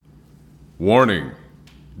Warning: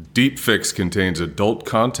 Deep Fix contains adult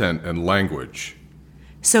content and language.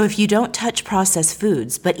 So if you don't touch processed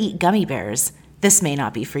foods but eat gummy bears, this may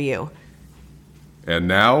not be for you. And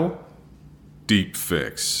now, Deep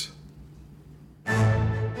Fix.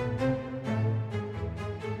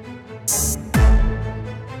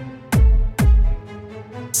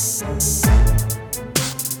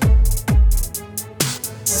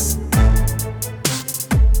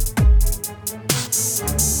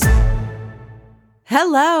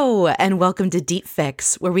 Hello, and welcome to Deep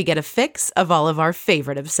Fix, where we get a fix of all of our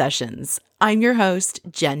favorite obsessions. I'm your host,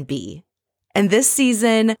 Jen B. And this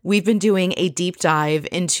season, we've been doing a deep dive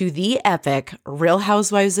into the epic Real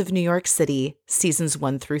Housewives of New York City, seasons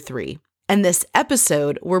 1 through 3. And this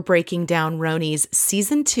episode, we're breaking down RHONY's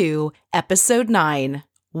season 2, episode 9,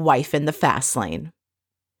 Wife in the Fast Lane.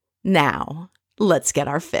 Now, let's get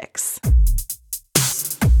our fix.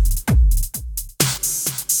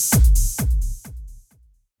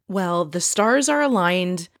 Well, the stars are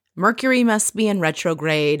aligned. Mercury must be in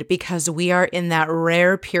retrograde because we are in that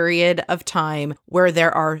rare period of time where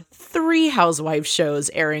there are 3 housewives shows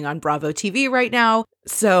airing on Bravo TV right now.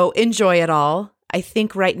 So enjoy it all. I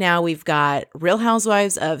think right now we've got Real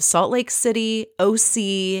Housewives of Salt Lake City,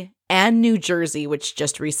 OC, and New Jersey, which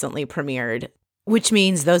just recently premiered, which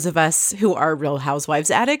means those of us who are Real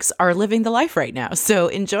Housewives addicts are living the life right now. So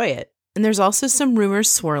enjoy it. And there's also some rumors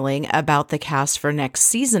swirling about the cast for next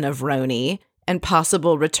season of RHONY and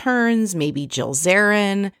possible returns, maybe Jill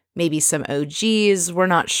Zarin, maybe some OGs. We're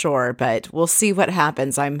not sure, but we'll see what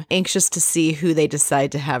happens. I'm anxious to see who they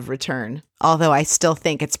decide to have return, although I still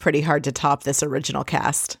think it's pretty hard to top this original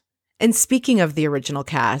cast. And speaking of the original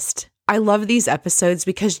cast, I love these episodes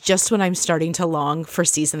because just when I'm starting to long for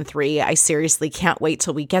season 3, I seriously can't wait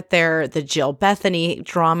till we get there. The Jill Bethany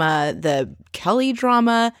drama, the Kelly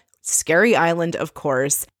drama, Scary Island, of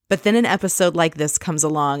course. But then an episode like this comes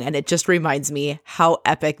along and it just reminds me how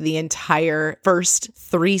epic the entire first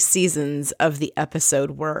 3 seasons of the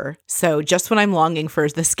episode were. So just when I'm longing for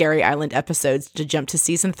the Scary Island episodes to jump to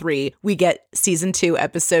season 3, we get season 2,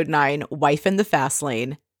 episode 9, Wife in the Fast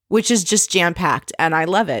Lane, which is just jam-packed and I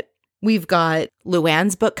love it. We've got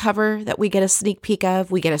Luann's book cover that we get a sneak peek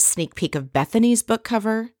of. We get a sneak peek of Bethany's book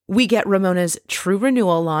cover. We get Ramona's True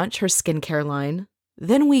Renewal launch, her skincare line.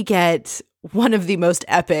 Then we get one of the most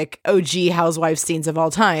epic OG housewives scenes of all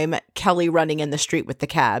time, Kelly running in the street with the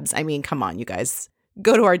cabs. I mean, come on, you guys.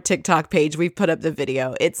 Go to our TikTok page. We've put up the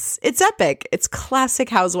video. It's epic. It's classic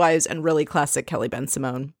housewives and really classic Kelly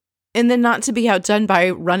Bensimon. And then not to be outdone by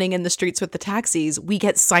running in the streets with the taxis, we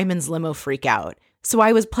get Simon's limo freak out. So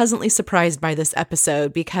I was pleasantly surprised by this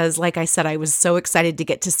episode because, like I said, I was so excited to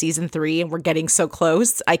get to season 3 and we're getting so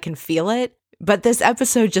close. I can feel it. But this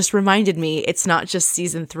episode just reminded me it's not just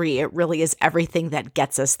season 3, it really is everything that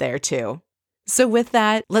gets us there too. So with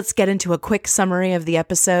that, let's get into a quick summary of the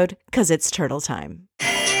episode, because it's turtle time.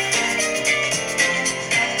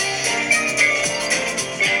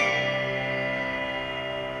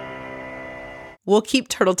 We'll keep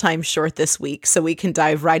turtle time short this week so we can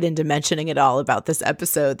dive right into mentioning it all about this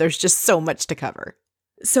episode. There's just so much to cover.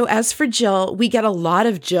 So as for Jill, we get a lot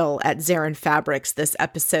of Jill at Zarin Fabrics this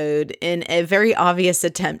episode in a very obvious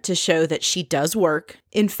attempt to show that she does work.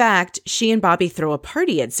 In fact, she and Bobby throw a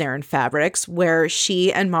party at Zarin Fabrics where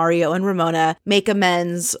she and Mario and Ramona make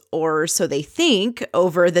amends, or so they think,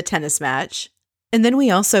 over the tennis match. And then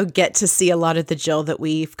we also get to see a lot of the Jill that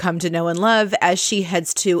we've come to know and love as she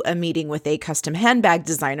heads to a meeting with a custom handbag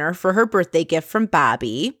designer for her birthday gift from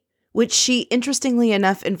Bobby, which she, interestingly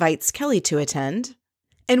enough, invites Kelly to attend.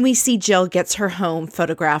 And we see Jill gets her home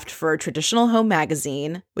photographed for a traditional home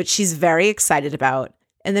magazine, which she's very excited about.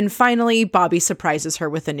 And then finally, Bobby surprises her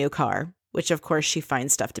with a new car, which of course she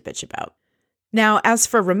finds stuff to bitch about. Now, as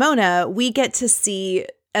for Ramona, we get to see,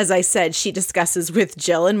 as I said, she discusses with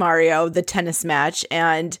Jill and Mario the tennis match.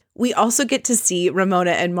 And we also get to see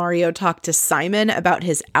Ramona and Mario talk to Simon about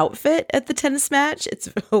his outfit at the tennis match. It's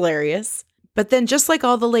hilarious. But then just like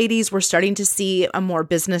all the ladies, we're starting to see a more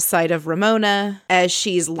business side of Ramona as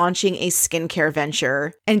she's launching a skincare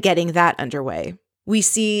venture and getting that underway. We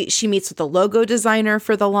see she meets with the logo designer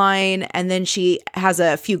for the line, and then she has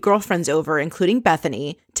a few girlfriends over, including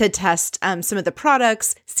Bethany, to test some of the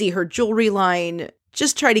products, see her jewelry line,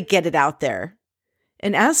 just try to get it out there.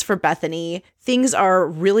 And as for Bethany, things are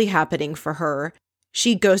really happening for her.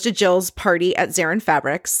 She goes to Jill's party at Zarin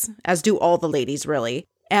Fabrics, as do all the ladies, really.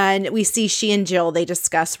 And we see she and Jill, they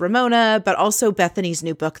discuss Ramona, but also Bethany's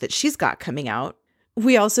new book that she's got coming out.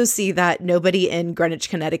 We also see that nobody in Greenwich,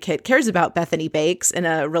 Connecticut cares about Bethany Bakes in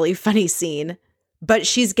a really funny scene. But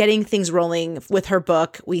she's getting things rolling with her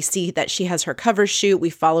book. We see that she has her cover shoot.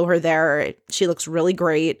 We follow her there. She looks really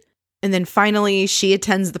great. And then finally, she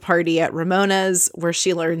attends the party at Ramona's, where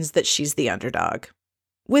she learns that she's the underdog.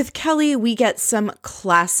 With Kelly, we get some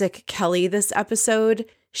classic Kelly this episode.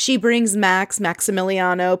 She brings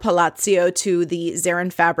Maximiliano Palacio to the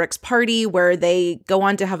Zarin Fabrics party, where they go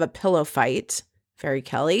on to have a pillow fight. Very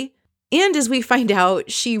Kelly. And as we find out,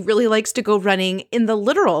 she really likes to go running in the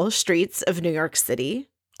literal streets of New York City.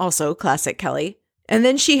 Also classic Kelly. And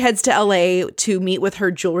then she heads to LA to meet with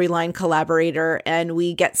her jewelry line collaborator, and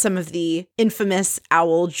we get some of the infamous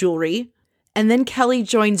owl jewelry. And then Kelly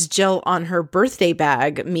joins Jill on her birthday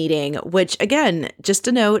bag meeting, which, again, just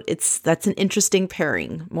a note, that's an interesting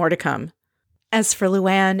pairing. More to come. As for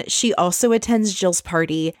Luann, she also attends Jill's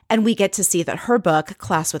party, and we get to see that her book,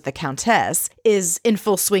 Class with the Countess, is in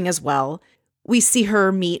full swing as well. We see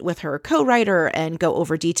her meet with her co-writer and go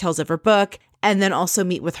over details of her book, and then also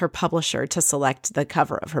meet with her publisher to select the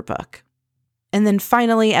cover of her book. And then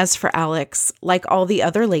finally, as for Alex, like all the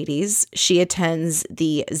other ladies, she attends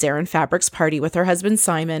the Zarin Fabrics party with her husband,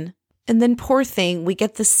 Simon. And then poor thing, we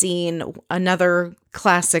get the scene, another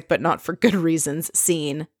classic, but not for good reasons,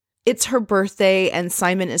 scene. It's her birthday and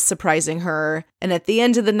Simon is surprising her. And at the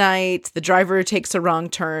end of the night, the driver takes a wrong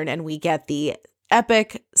turn and we get the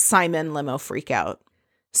epic Simon limo freakout.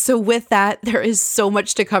 So with that, there is so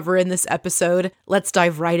much to cover in this episode. Let's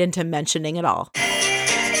dive right into mentioning it all.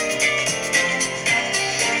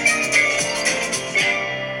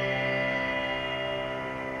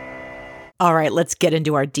 All right, let's get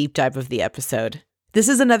into our deep dive of the episode. This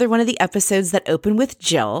is another one of the episodes that open with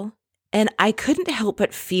Jill, and I couldn't help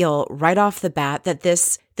but feel right off the bat that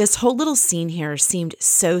this whole little scene here seemed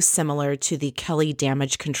so similar to the Kelly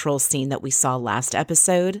damage control scene that we saw last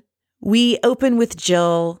episode. We open with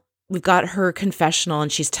Jill. We've got her confessional,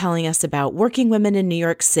 and she's telling us about working women in New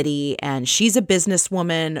York City, and she's a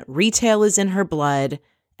businesswoman, retail is in her blood,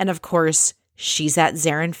 and of course, she's at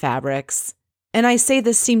Zarin Fabrics. And I say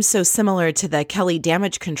this seems so similar to the Kelly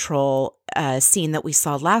damage control scene that we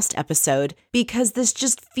saw last episode because this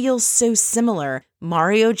just feels so similar.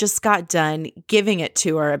 Mario just got done giving it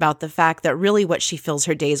to her about the fact that really what she fills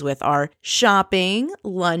her days with are shopping,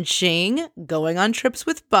 lunching, going on trips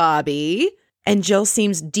with Bobby. And Jill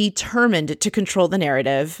seems determined to control the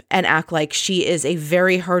narrative and act like she is a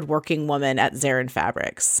very hardworking woman at Zarin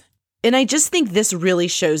Fabrics. And I just think this really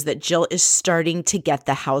shows that Jill is starting to get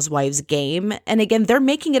the housewives game. And again, they're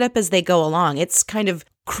making it up as they go along. It's kind of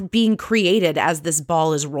being created as this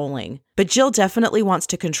ball is rolling. But Jill definitely wants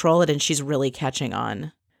to control it, and she's really catching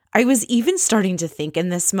on. I was even starting to think in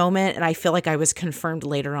this moment, and I feel like I was confirmed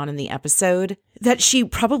later on in the episode, that she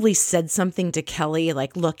probably said something to Kelly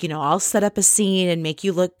like, look, I'll set up a scene and make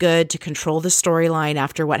you look good to control the storyline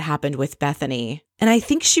after what happened with Bethany. And I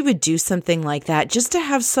think she would do something like that just to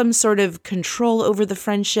have some sort of control over the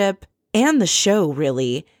friendship and the show,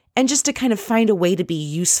 really. And just to kind of find a way to be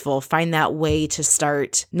useful, find that way to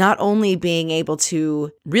start not only being able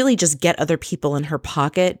to really just get other people in her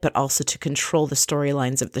pocket, but also to control the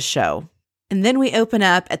storylines of the show. And then we open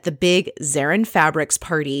up at the big Zarin Fabrics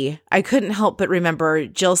party. I couldn't help but remember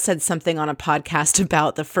Jill said something on a podcast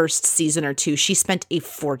about the first season or two. She spent a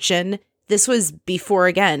fortune. This was before,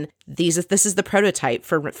 again, this is the prototype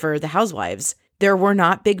for the housewives. There were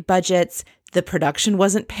not big budgets. The production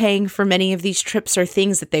wasn't paying for many of these trips or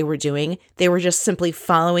things that they were doing. They were just simply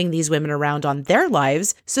following these women around on their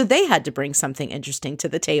lives, so they had to bring something interesting to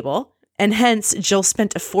the table. And hence, Jill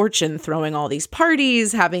spent a fortune throwing all these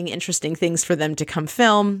parties, having interesting things for them to come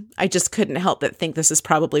film. I just couldn't help but think this is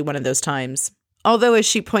probably one of those times. Although, as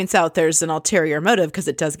she points out, there's an ulterior motive because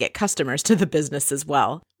it does get customers to the business as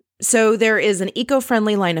well. So there is an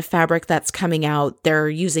eco-friendly line of fabric that's coming out. They're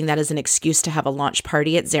using that as an excuse to have a launch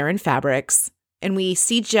party at Zarin Fabrics. And we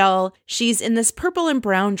see Jill. She's in this purple and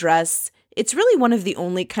brown dress. It's really one of the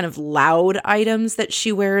only kind of loud items that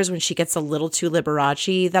she wears when she gets a little too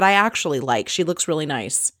Liberace that I actually like. She looks really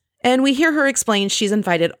nice. And we hear her explain she's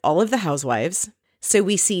invited all of the housewives. So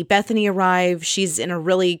we see Bethany arrive. She's in a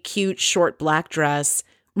really cute short black dress.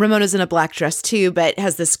 Ramona's in a black dress too, but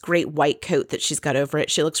has this great white coat that she's got over it.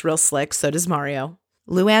 She looks real slick. So does Mario.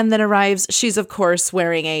 Luann then arrives. She's, of course,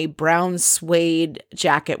 wearing a brown suede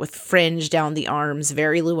jacket with fringe down the arms.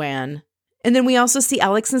 Very Luann. And then we also see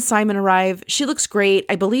Alex and Simon arrive. She looks great.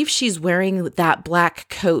 I believe she's wearing that black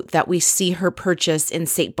coat that we see her purchase in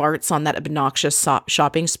St. Bart's on that obnoxious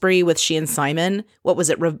shopping spree with she and Simon. What was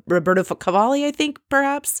it? Roberto Cavalli, I think,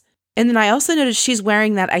 perhaps? And then I also noticed she's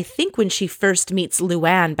wearing that, I think, when she first meets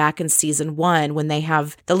Luann back in season 1, when they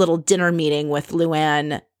have the little dinner meeting with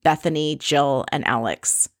Luann, Bethany, Jill, and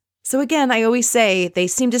Alex. So again, I always say they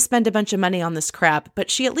seem to spend a bunch of money on this crap, but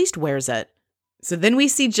she at least wears it. So then we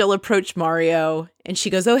see Jill approach Mario and she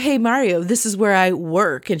goes, "Oh, hey, Mario, this is where I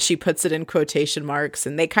work." And she puts it in quotation marks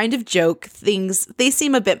and they kind of joke things. They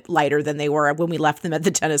seem a bit lighter than they were when we left them at the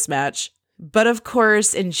tennis match. But of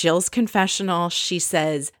course, in Jill's confessional, she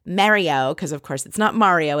says Mario, because of course it's not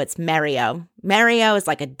Mario, it's Mario. Mario is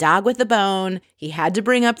like a dog with a bone. He had to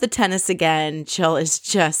bring up the tennis again. Jill is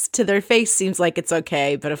just, to their face, seems like it's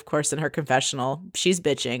okay. But of course, in her confessional, she's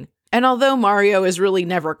bitching. And although Mario is really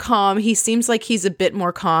never calm, he seems like he's a bit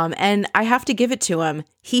more calm. And I have to give it to him.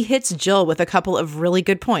 He hits Jill with a couple of really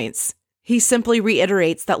good points. He simply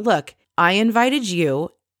reiterates that, look, I invited you,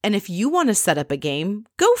 and if you want to set up a game,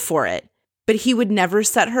 go for it. But he would never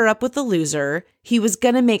set her up with a loser. He was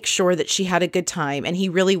going to make sure that she had a good time, and he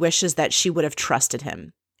really wishes that she would have trusted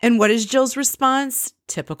him. And what is Jill's response?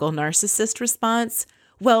 Typical narcissist response.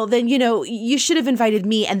 Well, then, you should have invited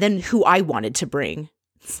me and then who I wanted to bring.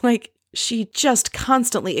 It's like she just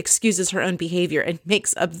constantly excuses her own behavior and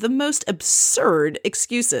makes up the most absurd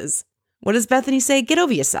excuses. What does Bethany say? Get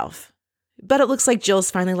over yourself. But it looks like Jill's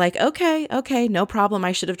finally like, okay, no problem.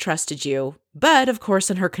 I should have trusted you. But of course,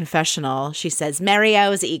 in her confessional, she says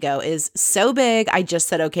Mario's ego is so big, I just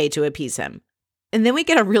said okay to appease him. And then we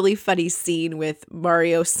get a really funny scene with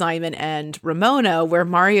Mario, Simon, and Ramona, where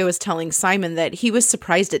Mario is telling Simon that he was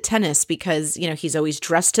surprised at tennis because, he's always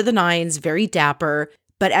dressed to the nines, very dapper.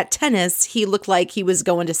 But at tennis, he looked like he was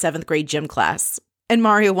going to 7th grade gym class. And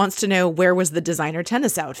Mario wants to know where was the designer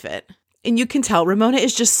tennis outfit. And you can tell Ramona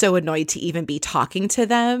is just so annoyed to even be talking to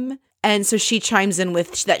them. And so she chimes in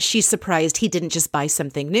with that she's surprised he didn't just buy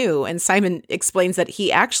something new. And Simon explains that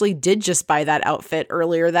he actually did just buy that outfit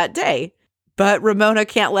earlier that day. But Ramona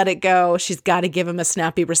can't let it go. She's got to give him a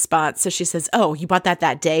snappy response. So she says, "Oh, you bought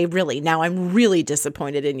that day? Really? Now I'm really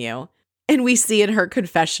disappointed in you." And we see in her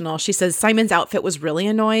confessional, she says Simon's outfit was really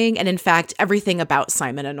annoying. And in fact, everything about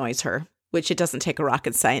Simon annoys her, which it doesn't take a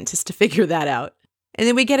rocket scientist to figure that out. And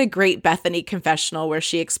then we get a great Bethany confessional where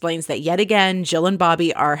she explains that yet again, Jill and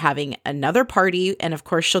Bobby are having another party. And of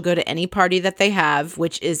course, she'll go to any party that they have,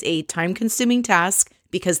 which is a time-consuming task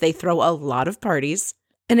because they throw a lot of parties.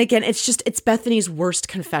 And again, it's Bethany's worst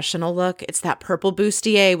confessional look. It's that purple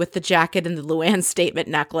bustier with the jacket and the Luann statement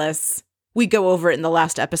necklace. We go over it in the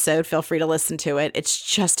last episode. Feel free to listen to it. It's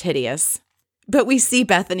just hideous. But we see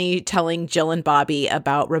Bethany telling Jill and Bobby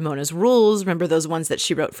about Ramona's rules. Remember those ones that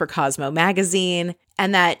she wrote for Cosmo magazine?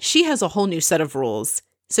 And that she has a whole new set of rules.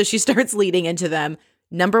 So she starts leading into them.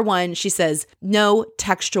 Number 1, she says, no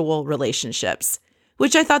textual relationships.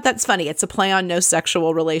 Which I thought that's funny. It's a play on no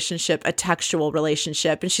sexual relationship, a textual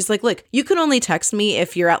relationship. And she's like, look, you can only text me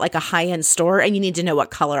if you're at like a high-end store and you need to know what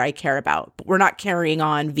color I care about. But we're not carrying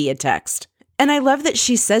on via text. And I love that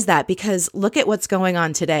she says that because look at what's going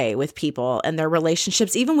on today with people and their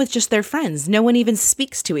relationships, even with just their friends. No one even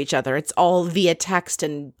speaks to each other. It's all via text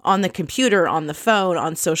and on the computer, on the phone,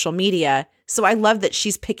 on social media. So I love that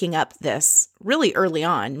she's picking up this really early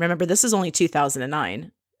on. Remember, this is only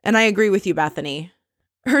 2009. And I agree with you, Bethany.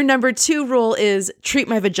 Her number 2 rule is treat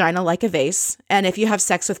my vagina like a vase. And if you have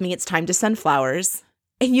sex with me, it's time to send flowers.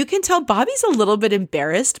 And you can tell Bobby's a little bit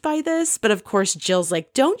embarrassed by this. But of course, Jill's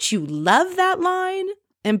like, don't you love that line?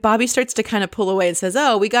 And Bobby starts to kind of pull away and says,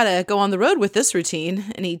 oh, we got to go on the road with this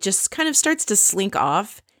routine. And he just kind of starts to slink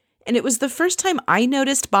off. And it was the first time I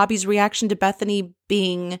noticed Bobby's reaction to Bethany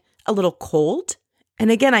being a little cold. And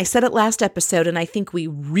again, I said it last episode, and I think we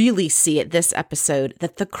really see it this episode,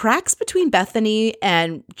 that the cracks between Bethany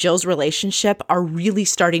and Jill's relationship are really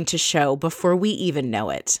starting to show before we even know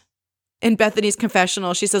it. In Bethany's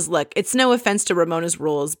confessional, she says, look, it's no offense to Ramona's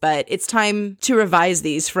rules, but it's time to revise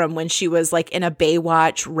these from when she was like in a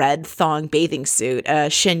Baywatch red thong bathing suit, a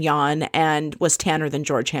chignon, and was tanner than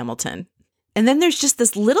George Hamilton. And then there's just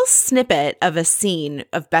this little snippet of a scene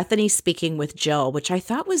of Bethany speaking with Jill, which I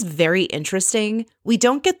thought was very interesting. We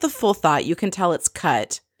don't get the full thought. You can tell it's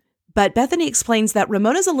cut. But Bethany explains that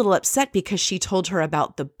Ramona's a little upset because she told her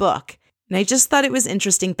about the book. And I just thought it was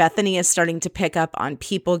interesting. Bethany is starting to pick up on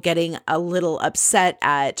people getting a little upset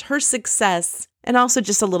at her success and also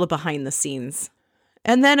just a little behind the scenes.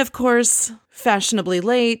 And then, of course, fashionably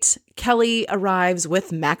late, Kelly arrives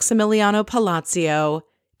with Maximiliano Palazzo.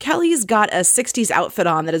 Kelly's got a 60s outfit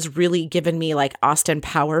on that has really given me like Austin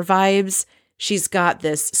Power vibes. She's got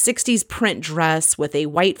this 60s print dress with a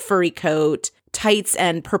white furry coat, tights,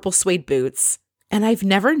 and purple suede boots. And I've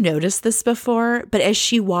never noticed this before, but as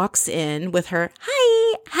she walks in with her,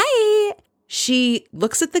 hi, she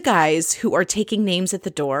looks at the guys who are taking names at the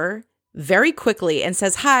door very quickly and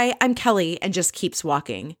says, hi, I'm Kelly, and just keeps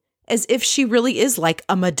walking. as if she really is like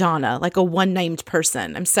a Madonna, like a one-named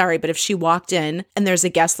person. I'm sorry, but if she walked in and there's a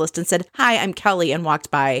guest list and said, "Hi, I'm Kelly," and walked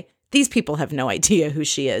by, these people have no idea who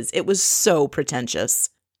she is. It was so pretentious.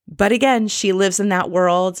 But again, she lives in that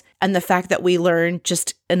world, and the fact that we learn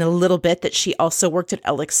just in a little bit that she also worked at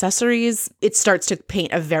Elle Accessories, it starts to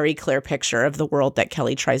paint a very clear picture of the world that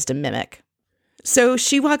Kelly tries to mimic. So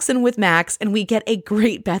she walks in with Max, and we get a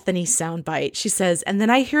great Bethany soundbite. She says, and then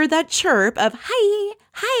I hear that chirp of,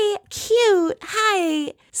 hi, cute,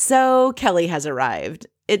 hi. So Kelly has arrived.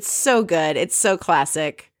 It's so good. It's so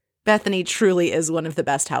classic. Bethany truly is one of the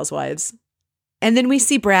best housewives. And then we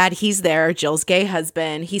see Brad. He's there, Jill's gay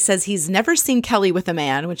husband. He says he's never seen Kelly with a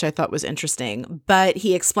man, which I thought was interesting. But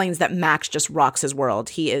he explains that Max just rocks his world.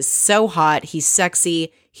 He is so hot. He's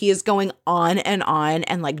sexy. He is going on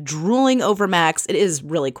and like drooling over Max. It is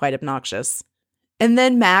really quite obnoxious. And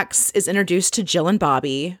then Max is introduced to Jill and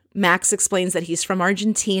Bobby. Max explains that he's from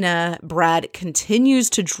Argentina. Brad continues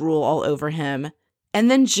to drool all over him. And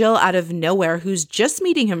then Jill, out of nowhere, who's just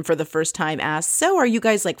meeting him for the first time, asks, so are you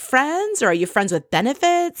guys like friends, or are you friends with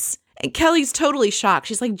benefits? And Kelly's totally shocked.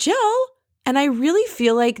 She's like, Jill? And I really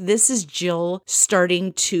feel like this is Jill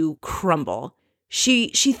starting to crumble. She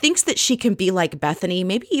thinks that she can be like Bethany,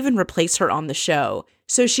 maybe even replace her on the show.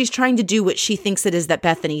 So she's trying to do what she thinks it is that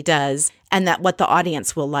Bethany does, and that what the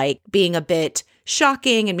audience will like, being a bit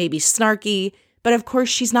shocking and maybe snarky. But of course,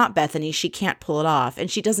 she's not Bethany. She can't pull it off. And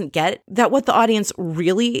she doesn't get that what the audience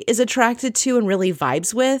really is attracted to and really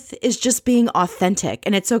vibes with is just being authentic.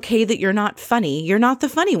 And it's okay that you're not funny. You're not the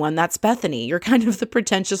funny one. That's Bethany. You're kind of the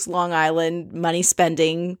pretentious Long Island money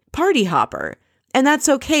spending party hopper. And that's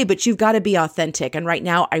okay, but you've got to be authentic. And right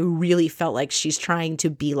now, I really felt like she's trying to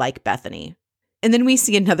be like Bethany. And then we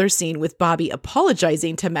see another scene with Bobby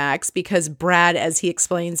apologizing to Max because Brad, as he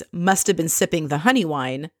explains, must have been sipping the honey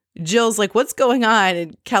wine. Jill's like, what's going on?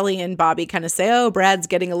 And Kelly and Bobby kind of say, oh, Brad's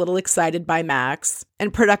getting a little excited by Max.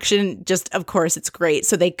 And production just, of course, it's great.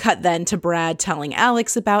 So they cut then to Brad telling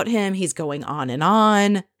Alex about him. He's going on.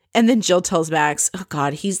 And then Jill tells Max, oh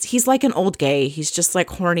God, he's like an old gay. He's just like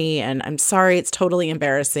horny. And I'm sorry, it's totally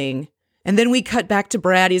embarrassing. And then we cut back to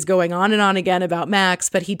Brad. He's going on and on again about Max,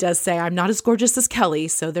 but he does say, I'm not as gorgeous as Kelly,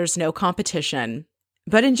 so there's no competition.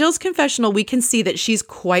 But in Jill's confessional, we can see that she's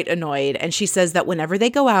quite annoyed, and she says that whenever they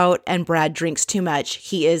go out and Brad drinks too much,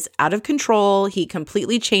 he is out of control, he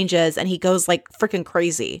completely changes, and he goes like freaking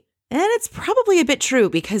crazy. And it's probably a bit true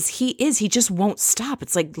because he just won't stop.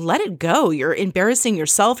 It's like, let it go. You're embarrassing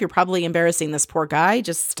yourself. You're probably embarrassing this poor guy.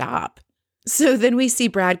 Just stop. So then we see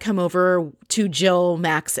Brad come over to Jill,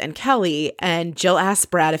 Max, and Kelly, and Jill asks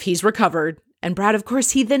Brad if he's recovered. And Brad, of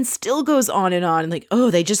course, he then still goes on and like, oh,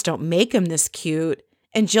 they just don't make him this cute.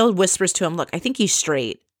 And Jill whispers to him, look, I think he's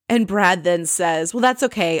straight. And Brad then says, well, that's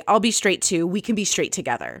okay. I'll be straight too. We can be straight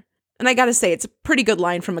together. And I got to say, it's a pretty good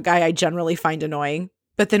line from a guy I generally find annoying.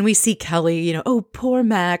 But then we see Kelly, oh, poor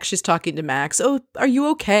Max. She's talking to Max. Oh, are you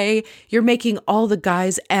okay? You're making all the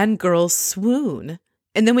guys and girls swoon.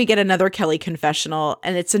 And then we get another Kelly confessional,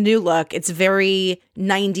 and it's a new look. It's very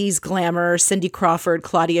 90s glamour, Cindy Crawford,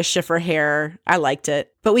 Claudia Schiffer hair. I liked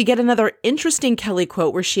it. But we get another interesting Kelly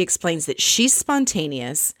quote where she explains that she's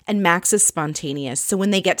spontaneous and Max is spontaneous. So when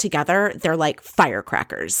they get together, they're like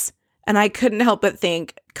firecrackers. And I couldn't help but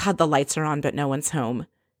think, God, the lights are on, but no one's home.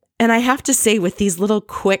 And I have to say, with these little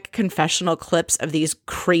quick confessional clips of these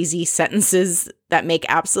crazy sentences that make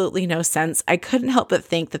absolutely no sense, I couldn't help but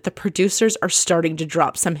think that the producers are starting to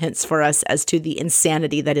drop some hints for us as to the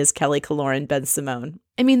insanity that is Kelly Kaloran Bensimon.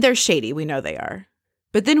 I mean, they're shady. We know they are.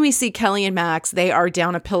 But then we see Kelly and Max. They are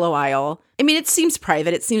down a pillow aisle. I mean, it seems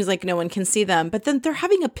private. It seems like no one can see them. But then they're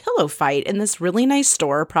having a pillow fight in this really nice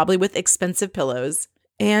store, probably with expensive pillows.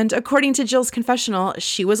 And according to Jill's confessional,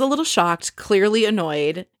 she was a little shocked, clearly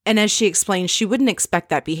annoyed. And as she explained, she wouldn't expect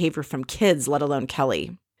that behavior from kids, let alone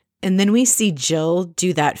Kelly. And then we see Jill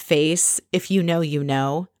do that face, if you know, you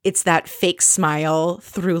know. It's that fake smile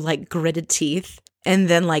through like gritted teeth and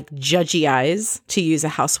then like judgy eyes, to use a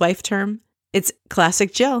housewife term. It's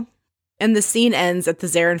classic Jill. And the scene ends at the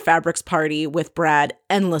Zarin Fabrics party with Brad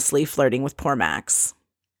endlessly flirting with poor Max.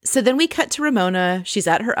 So then we cut to Ramona. She's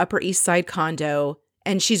at her Upper East Side condo.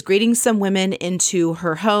 And she's greeting some women into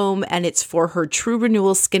her home, and it's for her True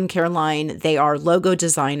Renewal skincare line. They are logo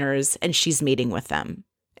designers, and she's meeting with them.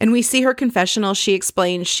 And we see her confessional. She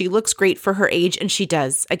explains she looks great for her age, and she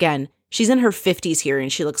does. Again, she's in her 50s here,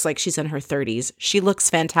 and she looks like she's in her 30s. She looks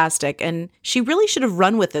fantastic, and she really should have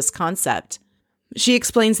run with this concept. She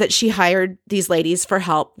explains that she hired these ladies for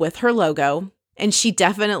help with her logo. And she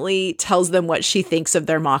definitely tells them what she thinks of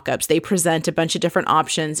their mock-ups. They present a bunch of different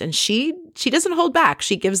options, and she doesn't hold back.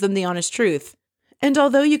 She gives them the honest truth. And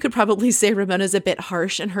although you could probably say Ramona's a bit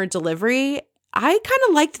harsh in her delivery, I kind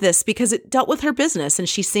of liked this because it dealt with her business and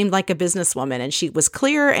she seemed like a businesswoman and she was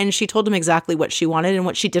clear and she told him exactly what she wanted and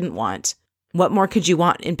what she didn't want. What more could you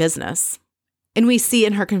want in business? And we see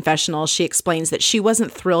in her confessional, she explains that she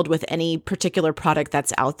wasn't thrilled with any particular product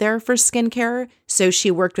that's out there for skincare. So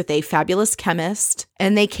she worked with a fabulous chemist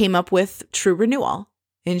and they came up with True Renewal.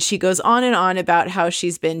 And she goes on and on about how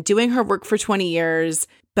she's been doing her work for 20 years,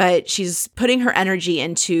 but she's putting her energy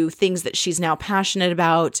into things that she's now passionate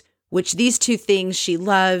about, which these two things she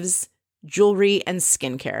loves, jewelry and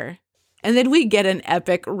skincare. And then we get an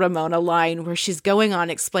epic Ramona line where she's going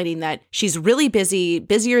on explaining that she's really busy,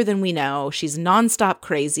 busier than we know. She's nonstop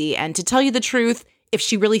crazy. And to tell you the truth, if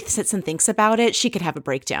she really sits and thinks about it, she could have a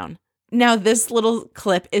breakdown. Now, this little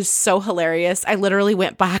clip is so hilarious. I literally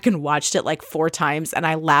went back and watched it like 4 times and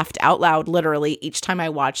I laughed out loud literally each time I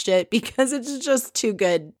watched it because it's just too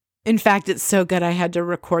good. In fact, it's so good I had to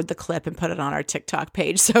record the clip and put it on our TikTok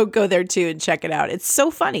page. So go there too and check it out. It's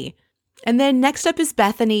so funny. And then next up is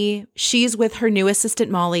Bethany. She's with her new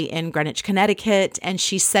assistant Molly in Greenwich, Connecticut, and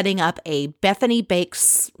she's setting up a Bethany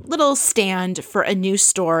Bakes little stand for a new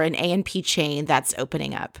store, an A&P chain that's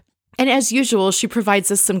opening up. And as usual, she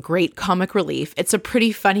provides us some great comic relief. It's a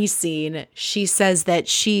pretty funny scene. She says that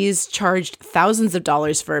she's charged thousands of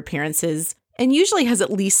dollars for appearances and usually has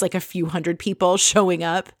at least like a few hundred people showing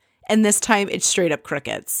up. And this time it's straight up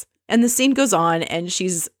crickets. And the scene goes on and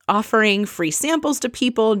she's offering free samples to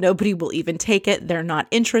people. Nobody will even take it. They're not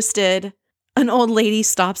interested. An old lady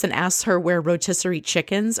stops and asks her where rotisserie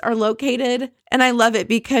chickens are located. And I love it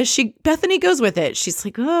because Bethany goes with it. She's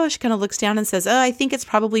like, oh, she kind of looks down and says, oh, I think it's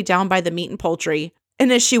probably down by the meat and poultry.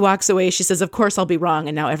 And as she walks away, she says, of course I'll be wrong.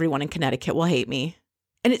 And now everyone in Connecticut will hate me.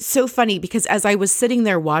 And it's so funny because as I was sitting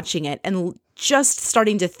there watching it and just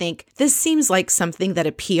starting to think, this seems like something that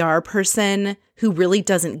a PR person who really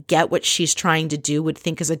doesn't get what she's trying to do would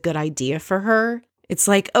think is a good idea for her. It's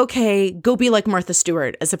like, okay, go be like Martha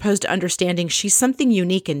Stewart, as opposed to understanding she's something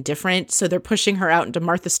unique and different. So they're pushing her out into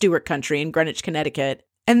Martha Stewart country in Greenwich, Connecticut.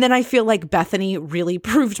 And then I feel like Bethany really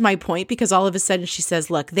proved my point because all of a sudden she says,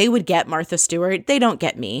 look, they would get Martha Stewart. They don't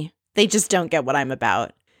get me. They just don't get what I'm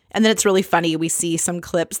about. And then it's really funny. We see some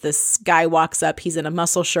clips. This guy walks up. He's in a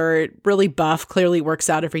muscle shirt, really buff, clearly works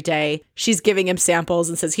out every day. She's giving him samples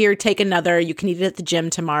and says, here, take another. You can eat it at the gym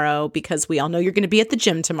tomorrow because we all know you're going to be at the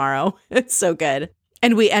gym tomorrow. It's so good.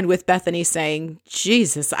 And we end with Bethany saying,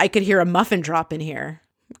 Jesus, I could hear a muffin drop in here.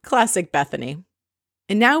 Classic Bethany.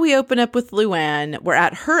 And now we open up with Luann. We're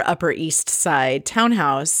at her Upper East Side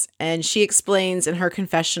townhouse. And she explains in her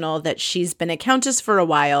confessional that she's been a countess for a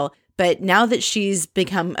while. But now that she's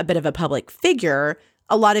become a bit of a public figure,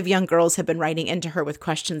 a lot of young girls have been writing into her with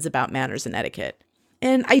questions about manners and etiquette.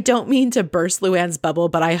 And I don't mean to burst Luann's bubble,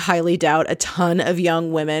 but I highly doubt a ton of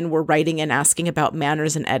young women were writing and asking about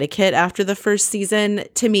manners and etiquette after the first season.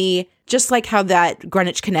 To me, just like how that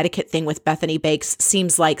Greenwich, Connecticut thing with Bethany Bakes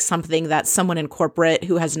seems like something that someone in corporate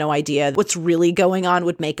who has no idea what's really going on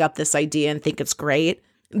would make up this idea and think it's great.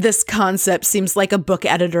 This concept seems like a book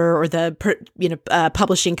editor or the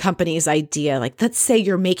publishing company's idea. Like, let's say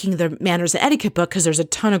you're making the manners and etiquette book because there's a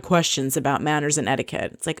ton of questions about manners and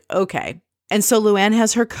etiquette. It's like, okay. And so Luann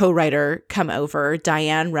has her co-writer come over,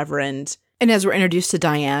 Diane Reverend. And as we're introduced to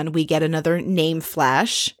Diane, we get another name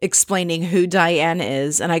flash explaining who Diane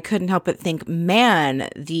is. And I couldn't help but think, man,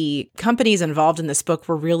 the companies involved in this book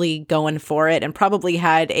were really going for it and probably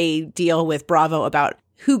had a deal with Bravo about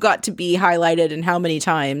who got to be highlighted and how many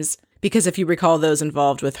times. Because if you recall, those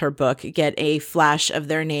involved with her book get a flash of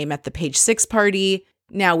their name at the page 6 party.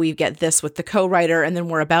 Now we get this with the co-writer, and then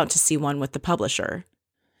we're about to see one with the publisher.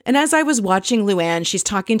 And as I was watching Luann, she's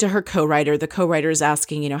talking to her co-writer. The co-writer is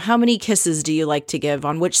asking, how many kisses do you like to give?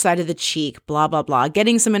 On which side of the cheek? Blah, blah, blah.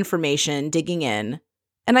 Getting some information, digging in.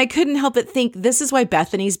 And I couldn't help but think this is why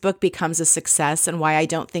Bethany's book becomes a success and why I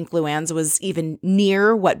don't think Luann's was even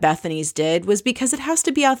near what Bethany's did was because it has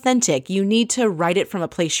to be authentic. You need to write it from a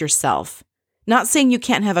place yourself. Not saying you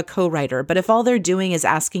can't have a co-writer, but if all they're doing is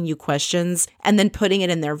asking you questions and then putting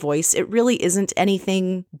it in their voice, it really isn't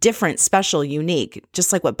anything different, special, unique.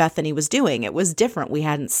 Just like what Bethany was doing. It was different. We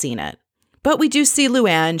hadn't seen it. But we do see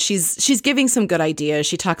Luann. She's giving some good ideas.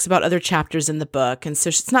 She talks about other chapters in the book. And so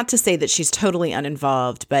it's not to say that she's totally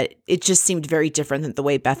uninvolved, but it just seemed very different than the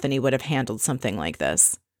way Bethany would have handled something like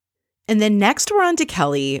this. And then next we're on to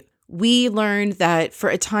Kelly. We learned that for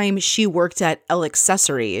a time she worked at Elle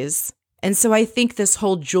Accessories. And so I think this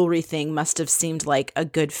whole jewelry thing must have seemed like a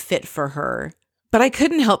good fit for her. But I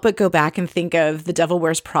couldn't help but go back and think of The Devil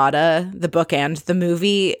Wears Prada, the book and the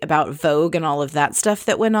movie about Vogue and all of that stuff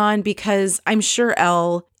that went on, because I'm sure,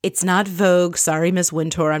 Elle, it's not Vogue. Sorry, Ms.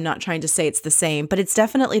 Wintour. I'm not trying to say it's the same, but it's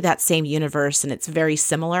definitely that same universe and it's very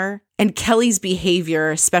similar. And Kelly's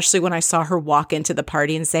behavior, especially when I saw her walk into the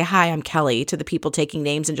party and say, "Hi, I'm Kelly," to the people taking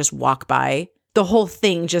names and just walk by, the whole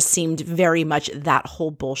thing just seemed very much that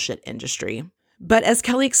whole bullshit industry. But as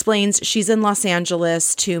Kelly explains, she's in Los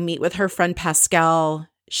Angeles to meet with her friend Pascal.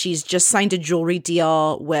 She's just signed a jewelry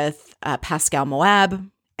deal with Pascal Moab,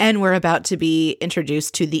 and we're about to be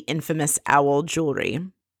introduced to the infamous owl jewelry.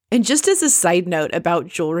 And just as a side note about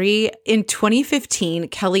jewelry, in 2015,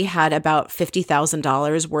 Kelly had about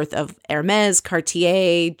 $50,000 worth of Hermes,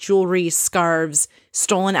 Cartier, jewelry, scarves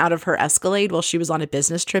stolen out of her Escalade while she was on a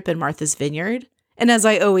business trip in Martha's Vineyard. And as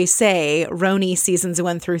I always say, Roni seasons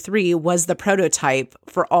 1 through 3 was the prototype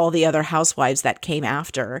for all the other housewives that came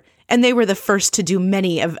after. And they were the first to do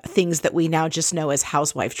many of things that we now just know as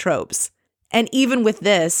housewife tropes. And even with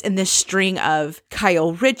this, in this string of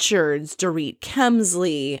Kyle Richards, Dorit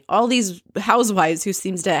Kemsley, all these housewives who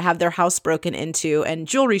seems to have their house broken into and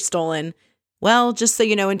jewelry stolen, well, just so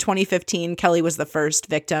you know, in 2015, Kelly was the first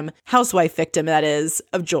victim, housewife victim, that is,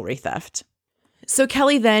 of jewelry theft. So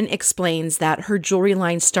Kelly then explains that her jewelry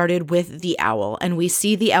line started with the owl, and we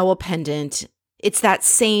see the owl pendant. It's that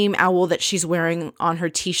same owl that she's wearing on her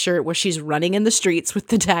t-shirt where she's running in the streets with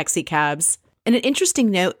the taxi cabs. And an interesting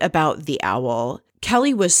note about the owl,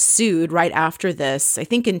 Kelly was sued right after this, I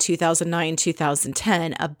think in 2009,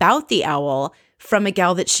 2010, about the owl from a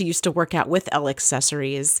gal that she used to work at with Elle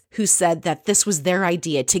Accessories, who said that this was their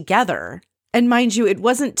idea together. And mind you, it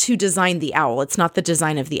wasn't to design the owl. It's not the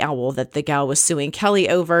design of the owl that the gal was suing Kelly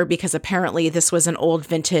over, because apparently this was an old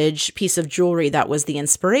vintage piece of jewelry that was the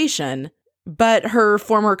inspiration. But her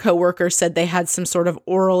former coworker said they had some sort of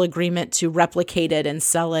oral agreement to replicate it and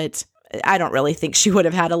sell it. I don't really think she would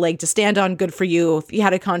have had a leg to stand on. Good for you. If you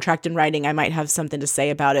had a contract in writing, I might have something to say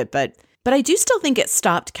about it. But I do still think it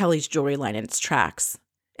stopped Kelly's jewelry line in its tracks.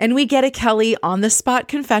 And we get a Kelly on-the-spot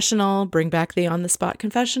confessional, bring back the on-the-spot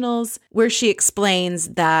confessionals, where she explains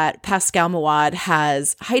that Pascal Moab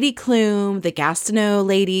has Heidi Klum, the Gastineau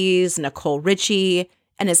ladies, Nicole Richie,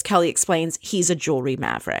 and as Kelly explains, he's a jewelry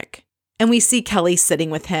maverick. And we see Kelly sitting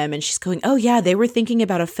with him, and she's going, "Oh yeah, they were thinking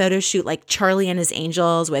about a photo shoot like Charlie and his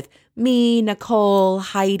Angels with me, Nicole,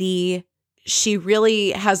 Heidi." She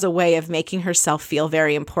really has a way of making herself feel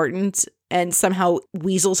very important and somehow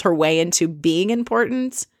weasels her way into being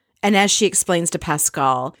important. And as she explains to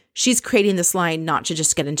Pascal, she's creating this line not to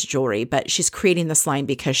just get into jewelry, but she's creating this line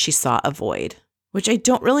because she saw a void, which I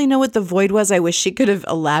don't really know what the void was. I wish she could have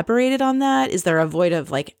elaborated on that. Is there a void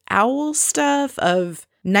of like owl stuff, of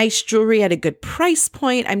nice jewelry at a good price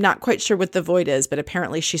point? I'm not quite sure what the void is, but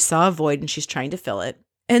apparently she saw a void and she's trying to fill it.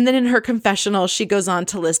 And then in her confessional, she goes on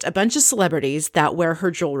to list a bunch of celebrities that wear her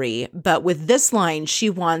jewelry. But with this line, she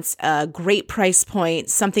wants a great price point,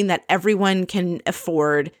 something that everyone can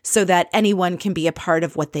afford so that anyone can be a part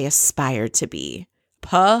of what they aspire to be.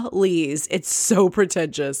 Please, it's so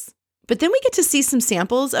pretentious. But then we get to see some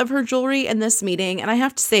samples of her jewelry in this meeting. And I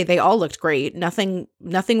have to say, they all looked great. Nothing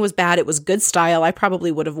was bad. It was good style. I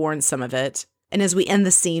probably would have worn some of it. And as we end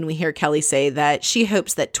the scene, we hear Kelly say that she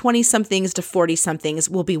hopes that 20-somethings to 40-somethings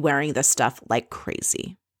will be wearing this stuff like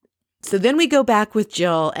crazy. So then we go back with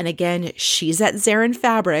Jill, and again, she's at Zarin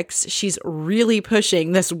Fabrics. She's really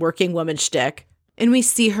pushing this working woman shtick. And we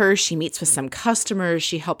see her, she meets with some customers,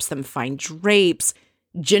 she helps them find drapes.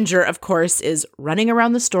 Ginger, of course, is running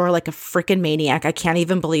around the store like a freaking maniac. I can't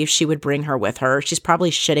even believe she would bring her with her. She's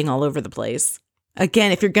probably shitting all over the place.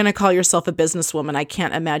 Again, if you're going to call yourself a businesswoman, I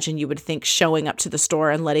can't imagine you would think showing up to the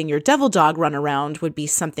store and letting your devil dog run around would be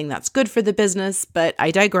something that's good for the business, but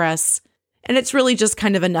I digress. And it's really just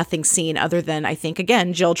kind of a nothing scene other than, I think,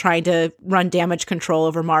 again, Jill trying to run damage control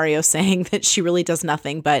over Mario, saying that she really does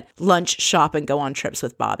nothing but lunch, shop, and go on trips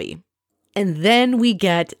with Bobby. And then we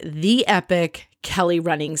get the epic Kelly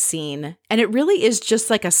running scene. And it really is just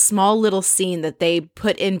like a small little scene that they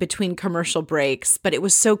put in between commercial breaks. But it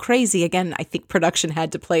was so crazy. Again, I think production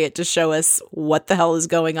had to play it to show us what the hell is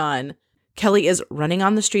going on. Kelly is running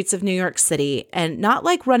on the streets of New York City, and not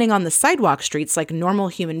like running on the sidewalk streets like normal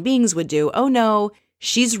human beings would do. Oh no,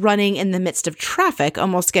 she's running in the midst of traffic,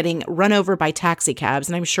 almost getting run over by taxi cabs,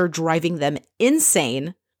 and I'm sure driving them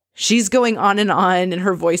insane. She's going on in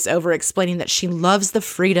her voiceover explaining that she loves the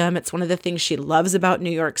freedom. It's one of the things she loves about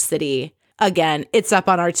New York City. Again, it's up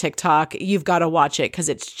on our TikTok. You've got to watch it because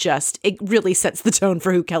it really sets the tone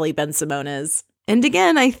for who Kelly Bensimon is. And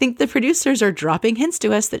again, I think the producers are dropping hints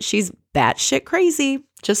to us that she's batshit crazy.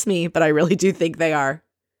 Just me, but I really do think they are.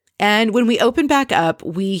 And when we open back up,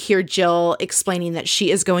 we hear Jill explaining that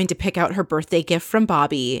she is going to pick out her birthday gift from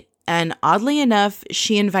Bobby. And oddly enough,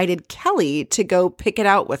 she invited Kelly to go pick it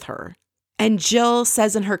out with her. And Jill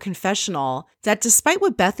says in her confessional that despite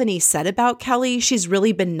what Bethany said about Kelly, she's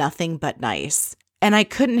really been nothing but nice. And I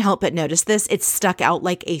couldn't help but notice this. It stuck out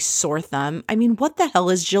like a sore thumb. I mean, what the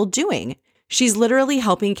hell is Jill doing? She's literally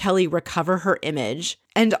helping Kelly recover her image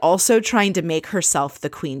and also trying to make herself the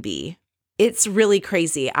queen bee. It's really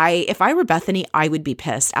crazy. If I were Bethany, I would be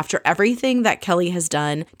pissed after everything that Kelly has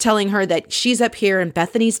done, telling her that she's up here and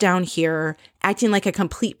Bethany's down here, acting like a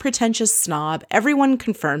complete pretentious snob. Everyone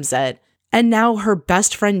confirms it. And now her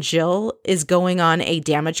best friend Jill is going on a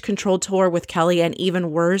damage control tour with Kelly, and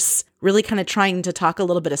even worse, really kind of trying to talk a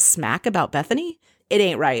little bit of smack about Bethany. It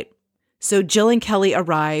ain't right. So Jill and Kelly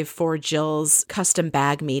arrive for Jill's custom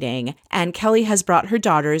bag meeting, and Kelly has brought her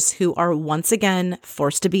daughters, who are once again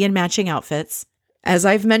forced to be in matching outfits. As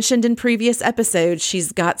I've mentioned in previous episodes,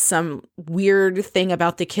 she's got some weird thing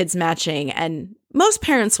about the kids matching, and most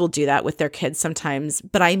parents will do that with their kids sometimes,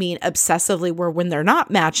 but I mean obsessively, where when they're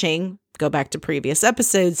not matching, go back to previous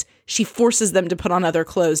episodes, she forces them to put on other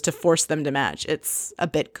clothes to force them to match. It's a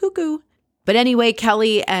bit cuckoo. But anyway,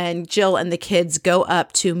 Kelly and Jill and the kids go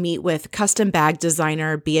up to meet with custom bag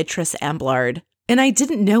designer Beatrice Amblard. And I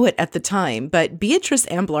didn't know it at the time, but Beatrice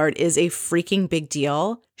Amblard is a freaking big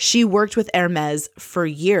deal. She worked with Hermes for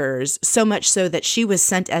years, so much so that she was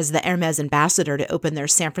sent as the Hermes ambassador to open their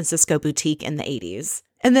San Francisco boutique in the 80s.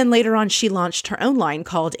 And then later on, she launched her own line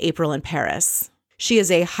called April in Paris. She is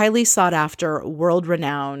a highly sought-after,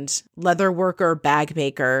 world-renowned leather worker, bag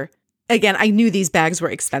maker. Again, I knew these bags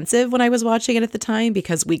were expensive when I was watching it at the time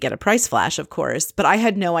because we get a price flash, of course, but I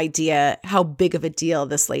had no idea how big of a deal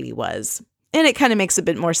this lady was. And it kind of makes a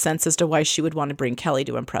bit more sense as to why she would want to bring Kelly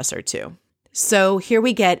to impress her too. So here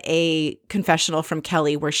we get a confessional from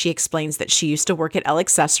Kelly where she explains that she used to work at Elle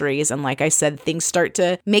Accessories. And like I said, things start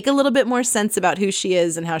to make a little bit more sense about who she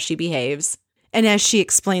is and how she behaves. And as she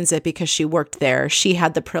explains it, because she worked there, she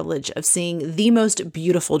had the privilege of seeing the most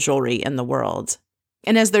beautiful jewelry in the world.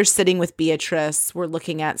 And as they're sitting with Beatrice, we're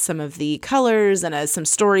looking at some of the colors and some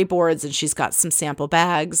storyboards, and she's got some sample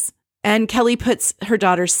bags. And Kelly puts her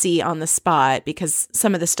daughter C on the spot because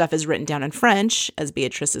some of the stuff is written down in French, as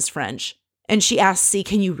Beatrice is French. And she asks C,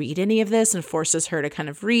 can you read any of this? And forces her to kind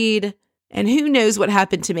of read. And who knows what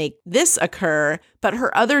happened to make this occur, but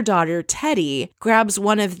her other daughter, Teddy, grabs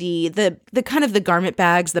one of the kind of the garment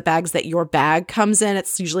bags, the bags that your bag comes in.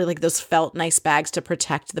 It's usually like those felt nice bags to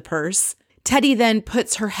protect the purse. Teddy then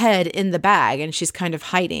puts her head in the bag and she's kind of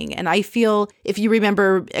hiding. And I feel, if you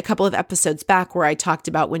remember a couple of episodes back where I talked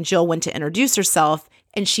about when Jill went to introduce herself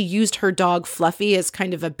and she used her dog Fluffy as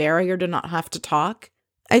kind of a barrier to not have to talk.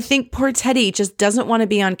 I think poor Teddy just doesn't want to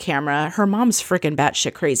be on camera. Her mom's freaking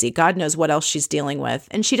batshit crazy. God knows what else she's dealing with.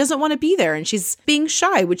 And she doesn't want to be there and she's being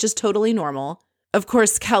shy, which is totally normal. Of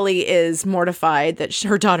course, Kelly is mortified that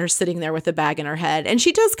her daughter's sitting there with a bag in her head. And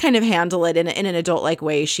she does kind of handle it in an adult-like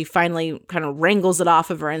way. She finally kind of wrangles it off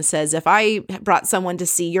of her and says, if I brought someone to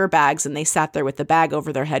see your bags and they sat there with the bag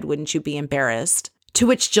over their head, wouldn't you be embarrassed? To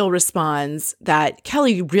which Jill responds that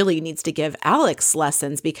Kelly really needs to give Alex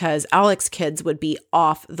lessons because Alex's kids would be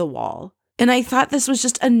off the wall. And I thought this was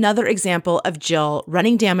just another example of Jill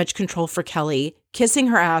running damage control for Kelly, kissing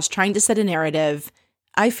her ass, trying to set a narrative.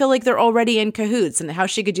 I feel like they're already in cahoots, and how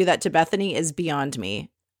she could do that to Bethany is beyond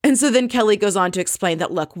me. And so then Kelly goes on to explain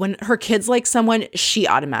that, look, when her kids like someone, she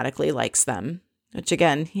automatically likes them. Which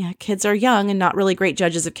again, yeah, kids are young and not really great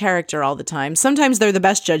judges of character all the time. Sometimes they're the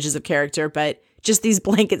best judges of character, but just these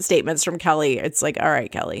blanket statements from Kelly, it's like, all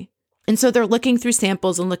right, Kelly. And so they're looking through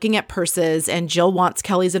samples and looking at purses, and Jill wants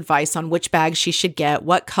Kelly's advice on which bag she should get,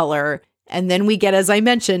 what color. And then we get, as I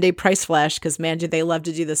mentioned, a price flash, because man, do they love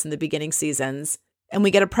to do this in the beginning seasons. And we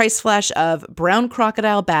get a price flash of brown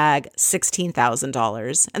crocodile bag,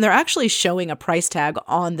 $16,000. And they're actually showing a price tag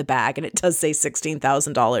on the bag, and it does say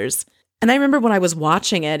 $16,000. And I remember when I was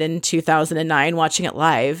watching it in 2009, watching it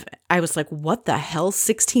live, I was like, what the hell?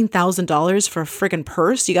 $16,000 for a friggin'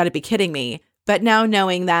 purse? You got to be kidding me. But now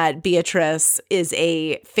knowing that Beatrice is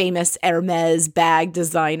a famous Hermes bag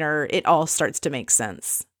designer, it all starts to make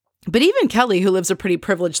sense. But even Kelly, who lives a pretty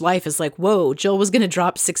privileged life, is like, whoa, Jill was going to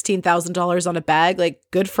drop $16,000 on a bag? Like,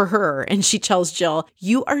 good for her. And she tells Jill,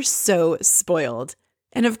 you are so spoiled.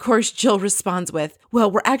 And of course, Jill responds with,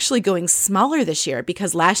 well, we're actually going smaller this year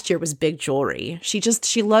because last year was big jewelry.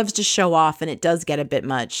 She loves to show off, and it does get a bit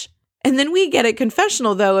much. And then we get a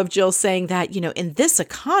confessional, though, of Jill saying that, in this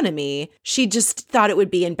economy, she just thought it would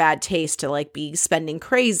be in bad taste to be spending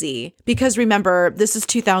crazy. Because remember, this is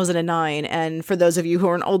 2009. And for those of you who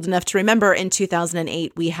aren't old enough to remember, in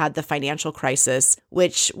 2008, we had the financial crisis,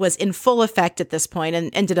 which was in full effect at this point and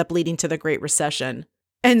ended up leading to the Great Recession.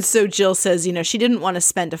 And so Jill says, she didn't want to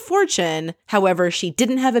spend a fortune. However, she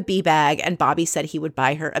didn't have a bee bag, and Bobby said he would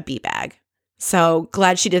buy her a bee bag. So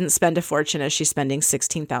glad she didn't spend a fortune as she's spending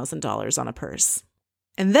 $16,000 on a purse.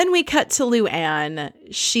 And then we cut to Luann.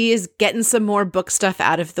 She is getting some more book stuff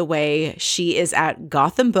out of the way. She is at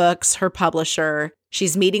Gotham Books, her publisher.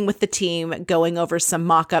 She's meeting with the team, going over some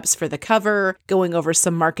mock-ups for the cover, going over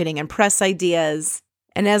some marketing and press ideas.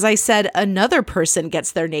 And as I said, another person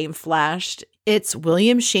gets their name flashed. It's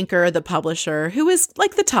William Schenker, the publisher, who is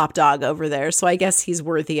like the top dog over there, so I guess he's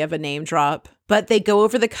worthy of a name drop. But they go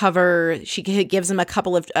over the cover. She gives him a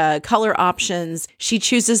couple of color options. She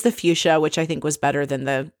chooses the fuchsia, which I think was better than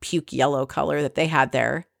the puke yellow color that they had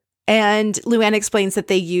there. And Luann explains that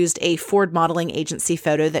they used a Ford modeling agency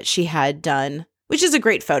photo that she had done, which is a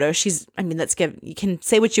great photo. You can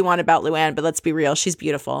say what you want about Luann, but let's be real, she's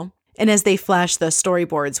beautiful. And as they flash the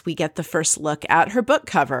storyboards, we get the first look at her book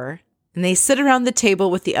cover. And they sit around the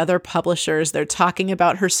table with the other publishers. They're talking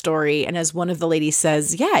about her story. And as one of the ladies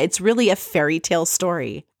says, yeah, it's really a fairy tale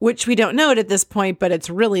story, which we don't know it at this point, but it's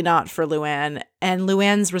really not for Luann. And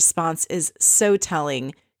Luann's response is so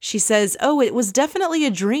telling. She says, oh, it was definitely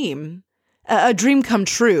a dream. A dream come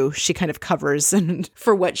true, she kind of covers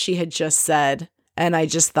for what she had just said. And I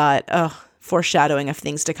just thought, foreshadowing of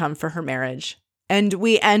things to come for her marriage. And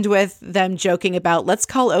we end with them joking about, let's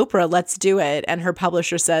call Oprah, let's do it. And her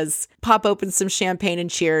publisher says, pop open some champagne and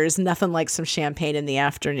cheers. Nothing like some champagne in the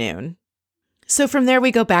afternoon. So from there,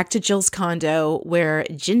 we go back to Jill's condo where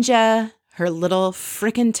Jinja, her little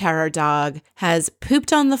frickin' terror dog, has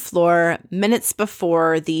pooped on the floor minutes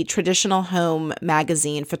before the Traditional Home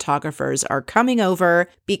magazine photographers are coming over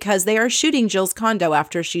because they are shooting Jill's condo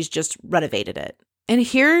after she's just renovated it. And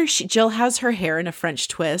here Jill has her hair in a French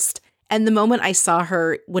twist. And the moment I saw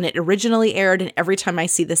her when it originally aired and every time I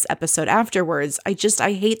see this episode afterwards, I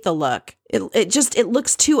hate the look. It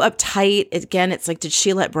looks too uptight. Again, it's like, did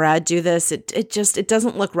she let Brad do this? It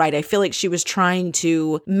doesn't look right. I feel like she was trying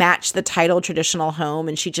to match the title Traditional Home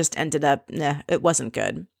and she just ended up, it wasn't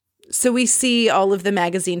good. So we see all of the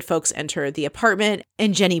magazine folks enter the apartment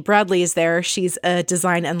and Jenny Bradley is there. She's a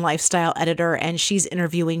design and lifestyle editor and she's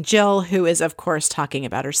interviewing Jill, who is, of course, talking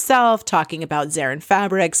about herself, talking about Zarin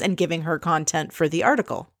Fabrics and giving her content for the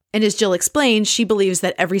article. And as Jill explains, she believes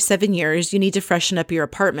that every 7 years you need to freshen up your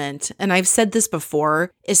apartment. And I've said this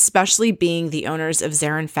before, especially being the owners of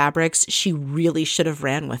Zarin Fabrics, she really should have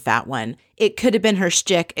ran with that one. It could have been her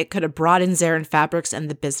shtick. It could have brought in Zarin Fabrics and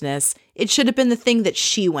the business. It should have been the thing that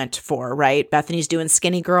she went for, right? Bethany's doing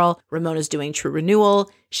Skinny Girl. Ramona's doing True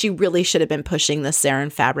Renewal. She really should have been pushing the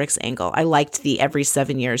Zarin Fabrics angle. I liked the every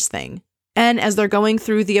 7 years thing. And as they're going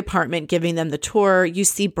through the apartment, giving them the tour, you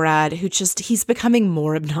see Brad, who he's becoming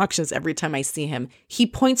more obnoxious every time I see him. He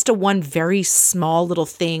points to one very small little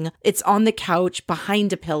thing. It's on the couch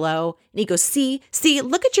behind a pillow. And he goes, see,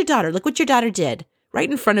 look at your daughter. Look what your daughter did. Right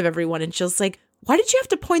in front of everyone. And Jill's like, why did you have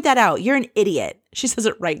to point that out? You're an idiot. She says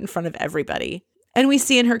it right in front of everybody. And we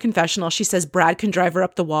see in her confessional, she says Brad can drive her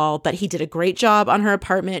up the wall, but he did a great job on her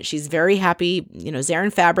apartment. She's very happy.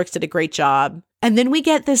 Zarin Fabrics did a great job. And then we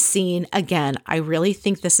get this scene. Again, I really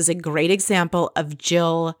think this is a great example of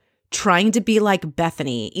Jill trying to be like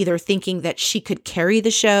Bethany, either thinking that she could carry the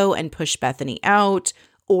show and push Bethany out,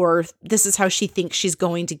 or this is how she thinks she's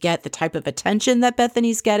going to get the type of attention that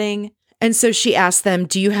Bethany's getting. And so she asks them,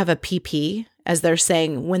 do you have a PP? As they're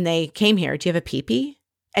saying, when they came here, do you have a PP?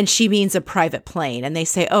 And she means a private plane. And they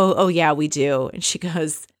say, oh, yeah, we do. And she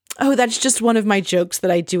goes, oh, that's just one of my jokes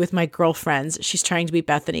that I do with my girlfriends. She's trying to be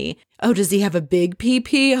Bethany. Oh, does he have a big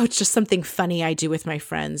PP? Oh, it's just something funny I do with my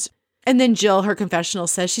friends. And then Jill, her confessional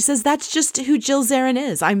she says, that's just who Jill Zarin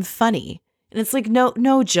is. I'm funny. And it's like,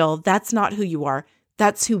 no, Jill, that's not who you are.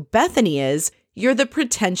 That's who Bethany is. You're the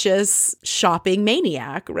pretentious shopping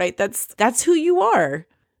maniac, right? That's who you are.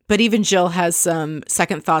 But even Jill has some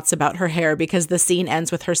second thoughts about her hair because the scene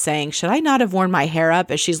ends with her saying, should I not have worn my hair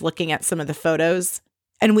up, as she's looking at some of the photos?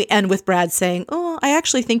 And we end with Brad saying, oh, I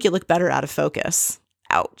actually think you look better out of focus.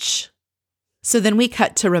 Ouch. So then we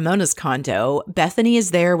cut to Ramona's condo. Bethany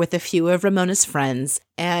is there with a few of Ramona's friends,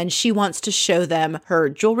 and she wants to show them her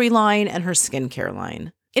jewelry line and her skincare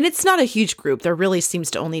line. And it's not a huge group. There really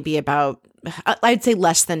seems to only be about, I'd say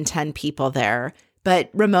less than 10 people there.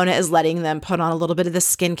 But Ramona is letting them put on a little bit of the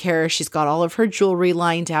skincare. She's got all of her jewelry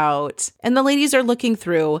lined out. And the ladies are looking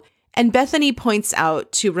through. And Bethany points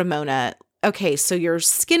out to Ramona, okay, so your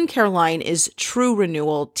skincare line is True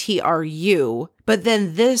Renewal, TRU, but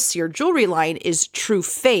then this, your jewelry line, is True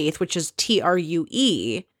Faith, which is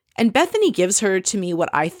TRUE. And Bethany gives her to me what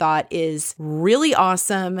I thought is really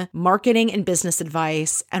awesome marketing and business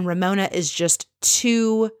advice. And Ramona is just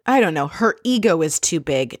too, I don't know, her ego is too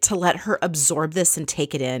big to let her absorb this and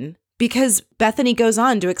take it in. Because Bethany goes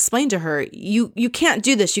on to explain to her, you can't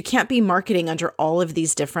do this. You can't be marketing under all of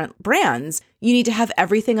these different brands. You need to have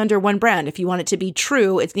everything under one brand. If you want it to be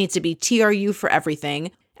true, it needs to be TRU for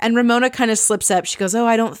everything. And Ramona kind of slips up. She goes, oh,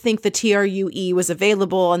 I don't think the TRUE was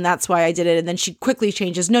available, and that's why I did it. And then she quickly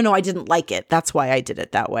changes, no, I didn't like it. That's why I did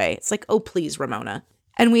it that way. It's like, oh, please, Ramona.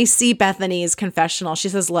 And we see Bethany's confessional. She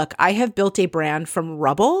says, look, I have built a brand from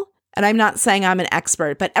rubble, and I'm not saying I'm an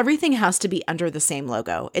expert, but everything has to be under the same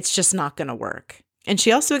logo. It's just not going to work. And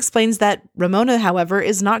she also explains that Ramona, however,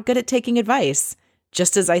 is not good at taking advice.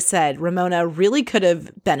 Just as I said, Ramona really could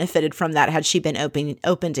have benefited from that had she been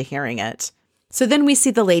open to hearing it. So then we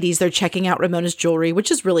see the ladies, they're checking out Ramona's jewelry, which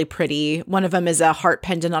is really pretty. One of them is a heart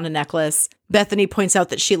pendant on a necklace. Bethany points out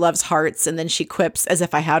that she loves hearts, and then she quips, as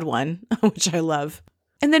if I had one, which I love.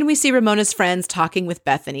 And then we see Ramona's friends talking with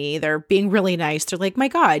Bethany. They're being really nice. They're like, my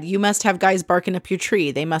God, you must have guys barking up your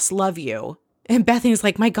tree. They must love you. And Bethany's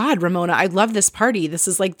like, my God, Ramona, I love this party. This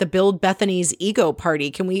is like the Build Bethany's Ego party.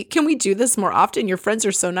 Can we do this more often? Your friends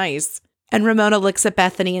are so nice. And Ramona looks at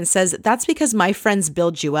Bethany and says, that's because my friends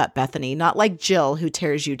build you up, Bethany, not like Jill who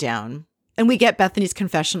tears you down. And we get Bethany's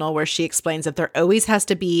confessional where she explains that there always has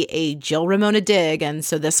to be a Jill Ramona dig, and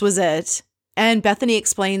so this was it. And Bethany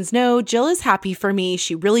explains, no, Jill is happy for me.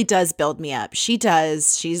 She really does build me up. She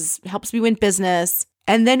does. She's helps me win business.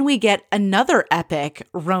 And then we get another epic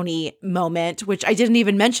Roni moment, which I didn't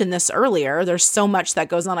even mention this earlier. There's so much that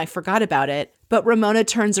goes on, I forgot about it. But Ramona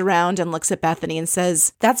turns around and looks at Bethany and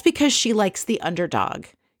says, that's because she likes the underdog.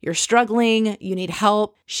 You're struggling, you need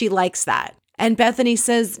help. She likes that. And Bethany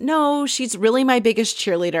says, no, she's really my biggest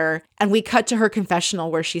cheerleader. And we cut to her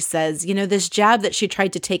confessional where she says, you know, this jab that she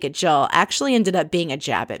tried to take at Jill actually ended up being a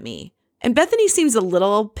jab at me. And Bethany seems a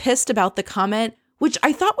little pissed about the comment, which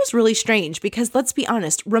I thought was really strange because let's be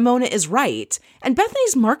honest, Ramona is right. And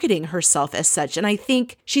Bethany's marketing herself as such. And I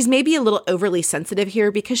think she's maybe a little overly sensitive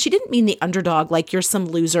here because she didn't mean the underdog like you're some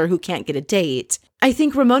loser who can't get a date. I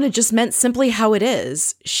think Ramona just meant simply how it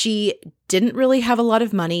is. She didn't really have a lot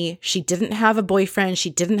of money. She didn't have a boyfriend.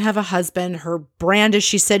 She didn't have a husband. Her brand, as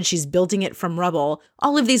she said, she's building it from rubble.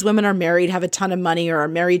 All of these women are married, have a ton of money, or are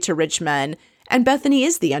married to rich men. And Bethany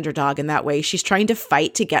is the underdog in that way. She's trying to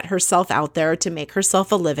fight to get herself out there, to make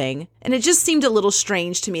herself a living. And it just seemed a little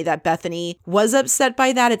strange to me that Bethany was upset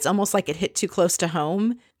by that. It's almost like it hit too close to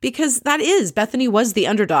home because Bethany was the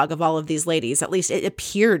underdog of all of these ladies. At least it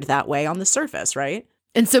appeared that way on the surface, right?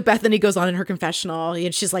 And so Bethany goes on in her confessional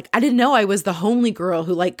and she's like, I didn't know I was the homely girl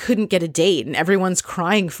who couldn't get a date and everyone's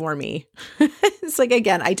crying for me. It's like,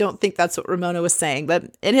 again, I don't think that's what Ramona was saying,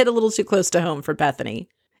 but it hit a little too close to home for Bethany.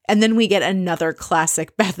 And then we get another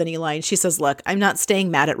classic Bethany line. She says, look, I'm not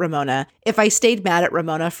staying mad at Ramona. If I stayed mad at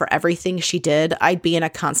Ramona for everything she did, I'd be in a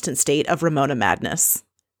constant state of Ramona madness.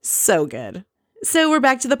 So good. So we're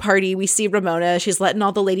back to the party. We see Ramona. She's letting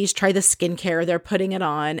all the ladies try the skincare. They're putting it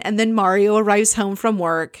on. And then Mario arrives home from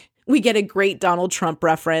work. We get a great Donald Trump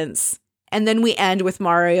reference. And then we end with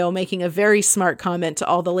Mario making a very smart comment to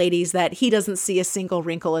all the ladies that he doesn't see a single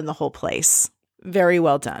wrinkle in the whole place. Very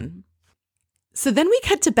well done. So then we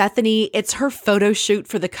cut to Bethany. It's her photo shoot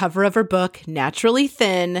for the cover of her book, Naturally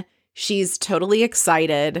Thin. She's totally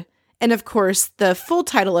excited. And of course, the full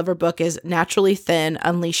title of her book is Naturally Thin,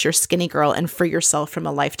 Unleash Your Skinny Girl and Free Yourself from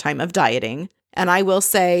a Lifetime of Dieting. And I will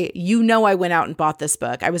say, I went out and bought this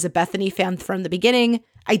book. I was a Bethany fan from the beginning.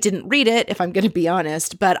 I didn't read it, if I'm going to be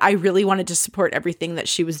honest, but I really wanted to support everything that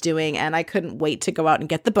she was doing, and I couldn't wait to go out and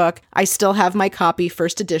get the book. I still have my copy,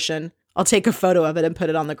 first edition. I'll take a photo of it and put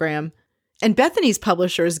it on the gram. And Bethany's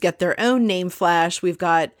publishers get their own name flash. We've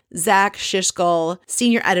got Zach Shishkull,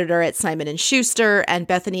 senior editor at Simon & Schuster, and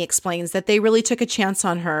Bethany explains that they really took a chance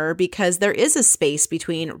on her because there is a space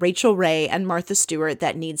between Rachel Ray and Martha Stewart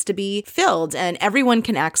that needs to be filled, and everyone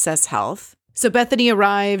can access health. So Bethany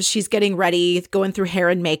arrives, she's getting ready, going through hair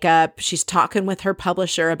and makeup. She's talking with her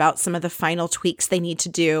publisher about some of the final tweaks they need to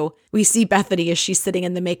do. We see Bethany as she's sitting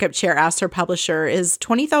in the makeup chair ask her publisher, is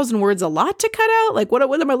 20,000 words a lot to cut out?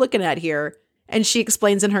 What am I looking at here? And she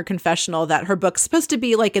explains in her confessional that her book's supposed to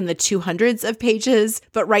be in the 200s of pages,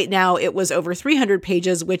 but right now it was over 300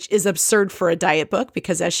 pages, which is absurd for a diet book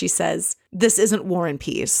because, as she says, this isn't War and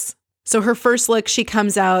Peace. So her first look, she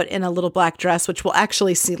comes out in a little black dress, which we'll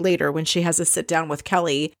actually see later when she has a sit down with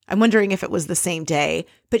Kelly. I'm wondering if it was the same day,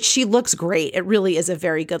 but she looks great. It really is a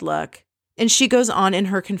very good look. And she goes on in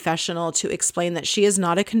her confessional to explain that she is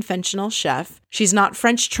not a conventional chef. She's not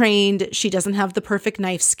French trained. She doesn't have the perfect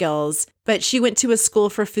knife skills, but she went to a school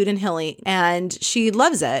for food and healing and she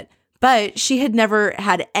loves it. But she had never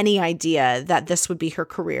had any idea that this would be her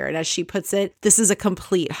career. And as she puts it, this is a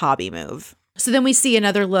complete hobby move. So then we see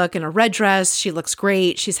another look in a red dress. She looks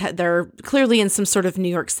great. They're clearly in some sort of New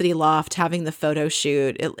York City loft having the photo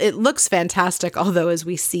shoot. It looks fantastic, although as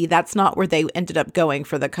we see, that's not where they ended up going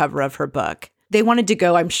for the cover of her book. They wanted to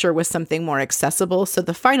go, I'm sure, with something more accessible. So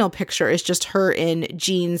the final picture is just her in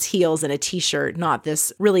jeans, heels, and a t-shirt, not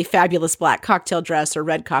this really fabulous black cocktail dress or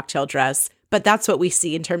red cocktail dress. But that's what we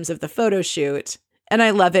see in terms of the photo shoot. And I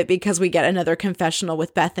love it because we get another confessional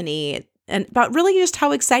with Bethany and about really just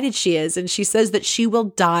how excited she is. And she says that she will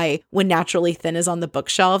die when Naturally Thin is on the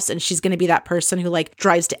bookshelves. And she's going to be that person who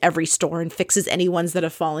drives to every store and fixes any ones that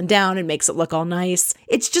have fallen down and makes it look all nice.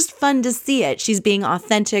 It's just fun to see it. She's being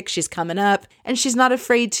authentic. She's coming up and she's not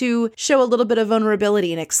afraid to show a little bit of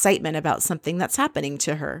vulnerability and excitement about something that's happening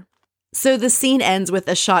to her. So the scene ends with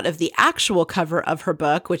a shot of the actual cover of her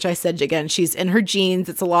book, which I said, again, she's in her jeans.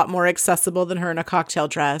 It's a lot more accessible than her in a cocktail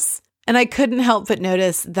dress. And I couldn't help but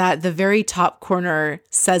notice that the very top corner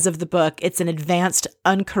says of the book, it's an advanced,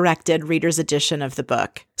 uncorrected reader's edition of the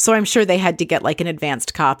book. So I'm sure they had to get an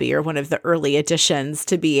advanced copy or one of the early editions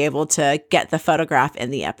to be able to get the photograph in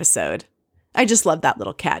the episode. I just love that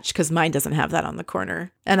little catch because mine doesn't have that on the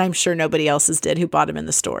corner. And I'm sure nobody else's did who bought them in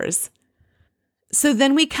the stores. So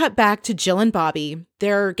then we cut back to Jill and Bobby.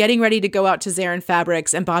 They're getting ready to go out to Zarin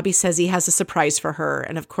Fabrics, and Bobby says he has a surprise for her.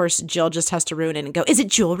 And of course, Jill just has to ruin it and go, is it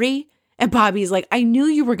jewelry? And Bobby's like, I knew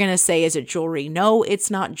you were going to say, is it jewelry? No,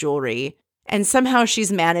 it's not jewelry. And somehow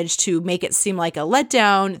she's managed to make it seem like a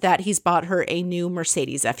letdown that he's bought her a new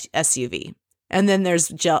Mercedes SUV. And then there's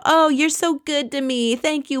Jill. Oh, you're so good to me.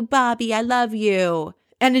 Thank you, Bobby. I love you.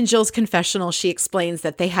 And in Jill's confessional, she explains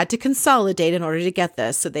that they had to consolidate in order to get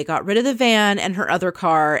this. So they got rid of the van and her other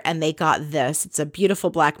car, and they got this. It's a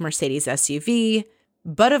beautiful black Mercedes SUV.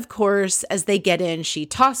 But of course, as they get in, she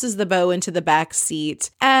tosses the bow into the back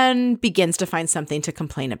seat and begins to find something to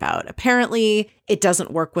complain about. Apparently, it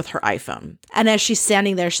doesn't work with her iPhone. And as she's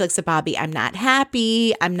standing there, she looks at Bobby, I'm not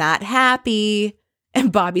happy. I'm not happy.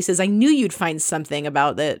 And Bobby says, I knew you'd find something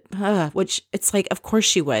about it. Which it's like, of course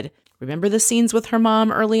she would. Remember the scenes with her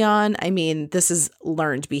mom early on? I mean, this is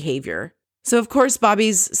learned behavior. So of course,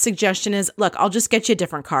 Bobby's suggestion is, look, I'll just get you a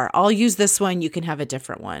different car. I'll use this one. You can have a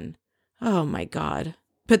different one. Oh my God.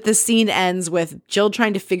 But the scene ends with Jill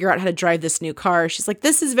trying to figure out how to drive this new car. She's like,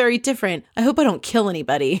 this is very different. I hope I don't kill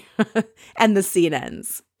anybody. And the scene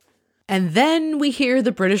ends. And then we hear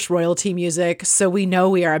the British royalty music. So we know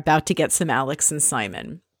we are about to get some Alex and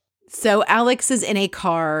Simon. So Alex is in a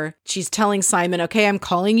car. She's telling Simon, okay, I'm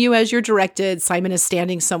calling you as you're directed. Simon is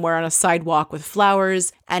standing somewhere on a sidewalk with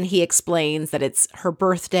flowers, and he explains that it's her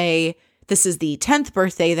birthday. This is the 10th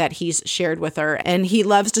birthday that he's shared with her, and he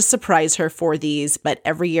loves to surprise her for these, but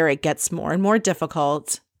every year it gets more and more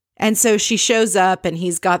difficult. And so she shows up, and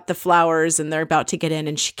he's got the flowers, and they're about to get in,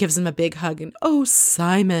 and she gives him a big hug, and oh,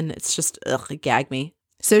 Simon, it's just, it gagged me.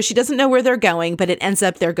 So she doesn't know where they're going, but it ends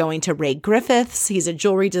up they're going to Ray Griffiths. He's a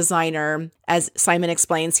jewelry designer. As Simon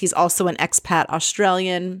explains, he's also an expat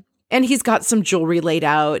Australian. And he's got some jewelry laid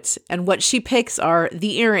out. And what she picks are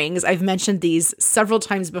the earrings. I've mentioned these several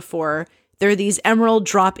times before. They're these emerald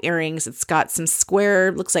drop earrings. It's got some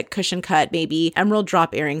square, looks like cushion cut, maybe emerald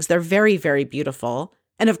drop earrings. They're very, very beautiful.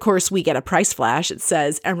 And of course, we get a price flash. It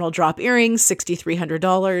says emerald drop earrings,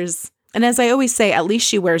 $6,300. And as I always say, at least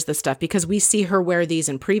she wears this stuff because we see her wear these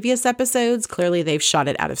in previous episodes. Clearly, they've shot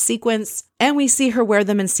it out of sequence. And we see her wear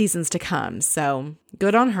them in seasons to come. So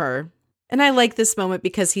good on her. And I like this moment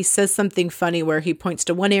because he says something funny where he points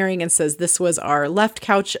to one earring and says, this was our left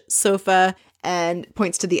couch sofa, and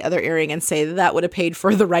points to the other earring and say that would have paid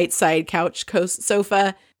for the right side couch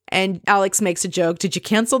sofa. And Alex makes a joke. Did you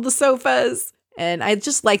cancel the sofas? And I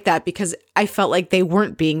just like that because I felt like they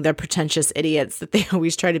weren't being the pretentious idiots that they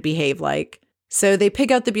always try to behave like. So they pick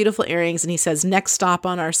out the beautiful earrings and he says, next stop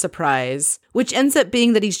on our surprise, which ends up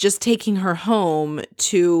being that he's just taking her home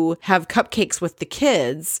to have cupcakes with the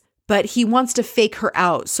kids, but he wants to fake her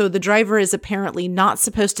out. So the driver is apparently not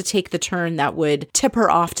supposed to take the turn that would tip her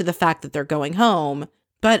off to the fact that they're going home.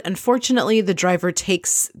 But unfortunately, the driver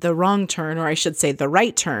takes the wrong turn, or I should say the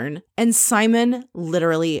right turn, and Simon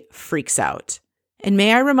literally freaks out. And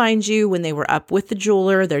may I remind you, when they were up with the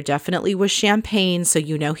jeweler, there definitely was champagne, so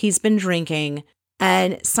you know he's been drinking.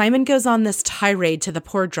 And Simon goes on this tirade to the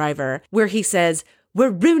poor driver where he says,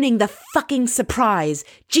 "We're ruining the fucking surprise.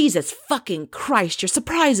 Jesus fucking Christ, your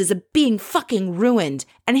surprise is being fucking ruined."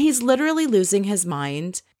 And he's literally losing his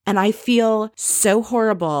mind. And I feel so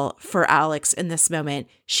horrible for Alex in this moment.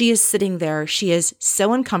 She is sitting there. She is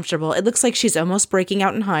so uncomfortable. It looks like she's almost breaking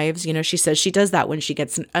out in hives. You know, she says she does that when she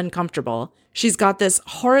gets uncomfortable. She's got this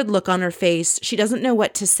horrid look on her face. She doesn't know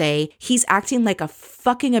what to say. He's acting like a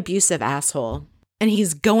fucking abusive asshole. And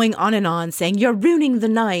he's going on and on saying, "You're ruining the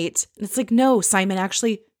night." And it's like, no, Simon,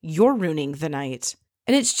 actually, you're ruining the night.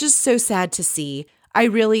 And it's just so sad to see.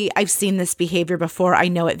 I've seen this behavior before. I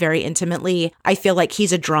know it very intimately. I feel like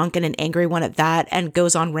he's a drunk and an angry one at that and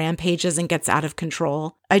goes on rampages and gets out of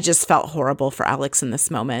control. I just felt horrible for Alex in this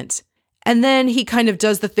moment. And then he kind of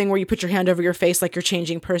does the thing where you put your hand over your face like you're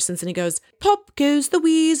changing persons and he goes, "Pop goes the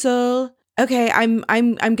weasel." Okay, I'm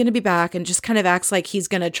going to be back, and just kind of acts like he's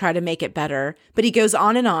going to try to make it better. But he goes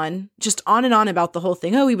on, just on and on about the whole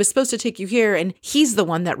thing. Oh, he was supposed to take you here, and he's the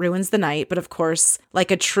one that ruins the night. But of course,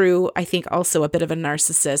 like a true, I think also a bit of a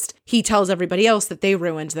narcissist, he tells everybody else that they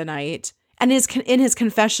ruined the night. And in his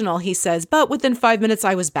confessional, he says, "But within 5 minutes,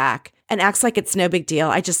 I was back," and acts like it's no big deal.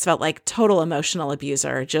 I just felt like total emotional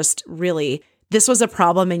abuser. Just really, this was a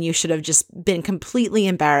problem and you should have just been completely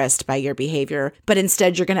embarrassed by your behavior. But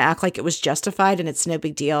instead, you're going to act like it was justified and it's no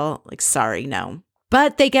big deal. Like, sorry, no.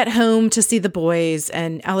 But they get home to see the boys,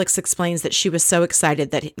 and Alex explains that she was so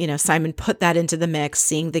excited that, you know, Simon put that into the mix,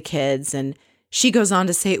 seeing the kids. And she goes on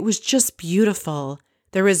to say it was just beautiful.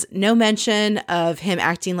 There was no mention of him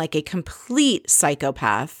acting like a complete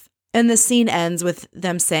psychopath. And the scene ends with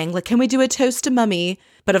them saying, like, "Can we do a toast to Mummy?"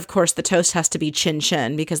 But of course, the toast has to be chin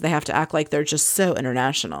chin because they have to act like they're just so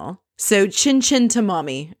international. So chin chin to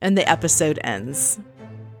Mommy, and the episode ends.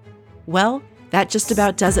 Well, that just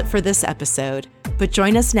about does it for this episode. But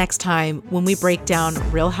join us next time when we break down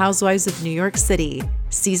Real Housewives of New York City,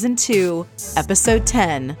 Season 2, Episode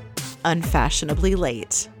 10, Unfashionably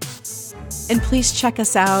Late. And please check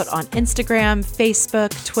us out on Instagram,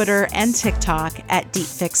 Facebook, Twitter, and TikTok at Deep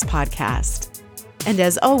Fix Podcast. And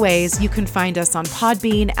as always, you can find us on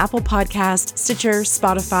Podbean, Apple Podcasts, Stitcher,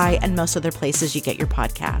 Spotify, and most other places you get your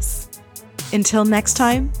podcasts. Until next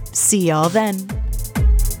time, see y'all then.